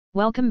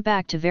Welcome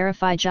back to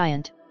Verify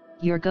Giant,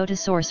 your go-to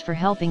source for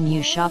helping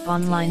you shop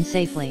online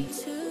safely.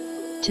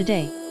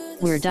 Today,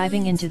 we're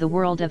diving into the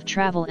world of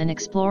travel and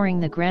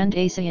exploring the Grand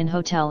Asiyan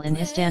Hotel in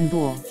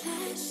Istanbul.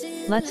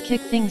 Let's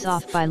kick things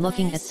off by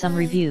looking at some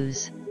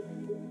reviews.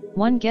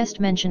 One guest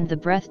mentioned the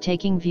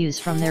breathtaking views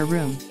from their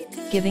room,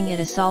 giving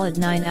it a solid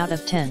 9 out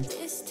of 10.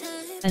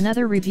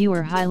 Another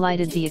reviewer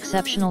highlighted the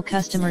exceptional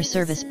customer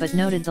service but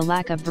noted the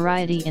lack of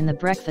variety in the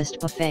breakfast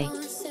buffet,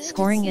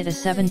 scoring it a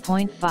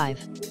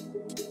 7.5.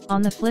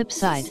 On the flip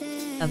side,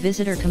 a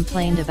visitor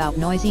complained about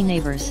noisy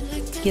neighbors,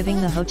 giving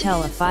the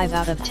hotel a 5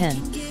 out of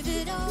 10.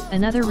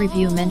 Another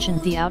review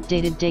mentioned the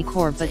outdated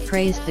decor but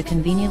praised the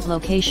convenient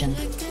location,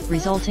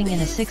 resulting in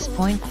a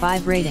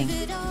 6.5 rating.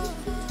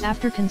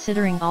 After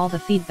considering all the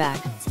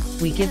feedback,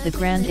 we give the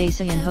Grand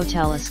Asiyan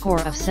Hotel a score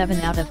of 7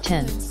 out of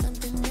 10.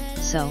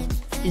 So,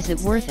 is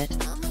it worth it?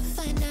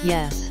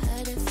 Yes.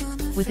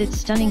 With its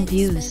stunning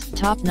views,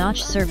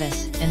 top-notch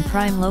service, and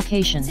prime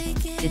location,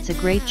 it's a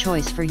great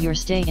choice for your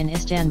stay in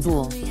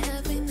Istanbul.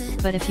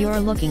 But if you're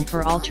looking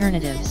for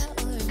alternatives,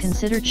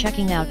 consider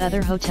checking out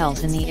other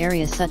hotels in the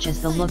area such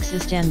as the Lux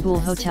Istanbul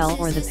Hotel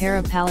or the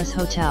Para Palace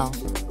Hotel.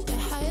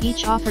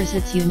 Each offers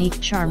its unique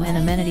charm and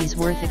amenities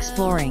worth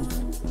exploring.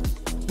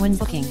 When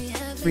booking,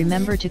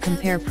 remember to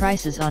compare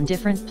prices on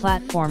different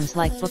platforms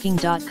like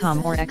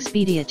Booking.com or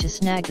Expedia to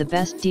snag the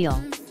best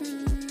deal.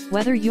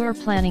 Whether you're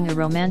planning a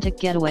romantic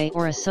getaway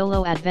or a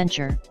solo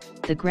adventure,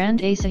 the Grand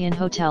Asiyan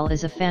Hotel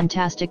is a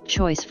fantastic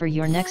choice for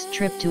your next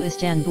trip to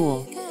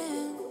Istanbul.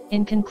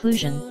 In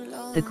conclusion,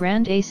 the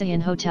Grand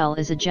Asiyan Hotel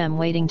is a gem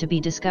waiting to be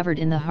discovered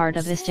in the heart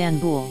of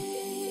Istanbul.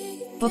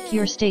 Book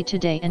your stay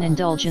today and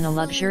indulge in a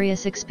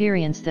luxurious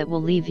experience that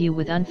will leave you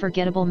with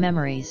unforgettable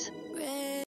memories.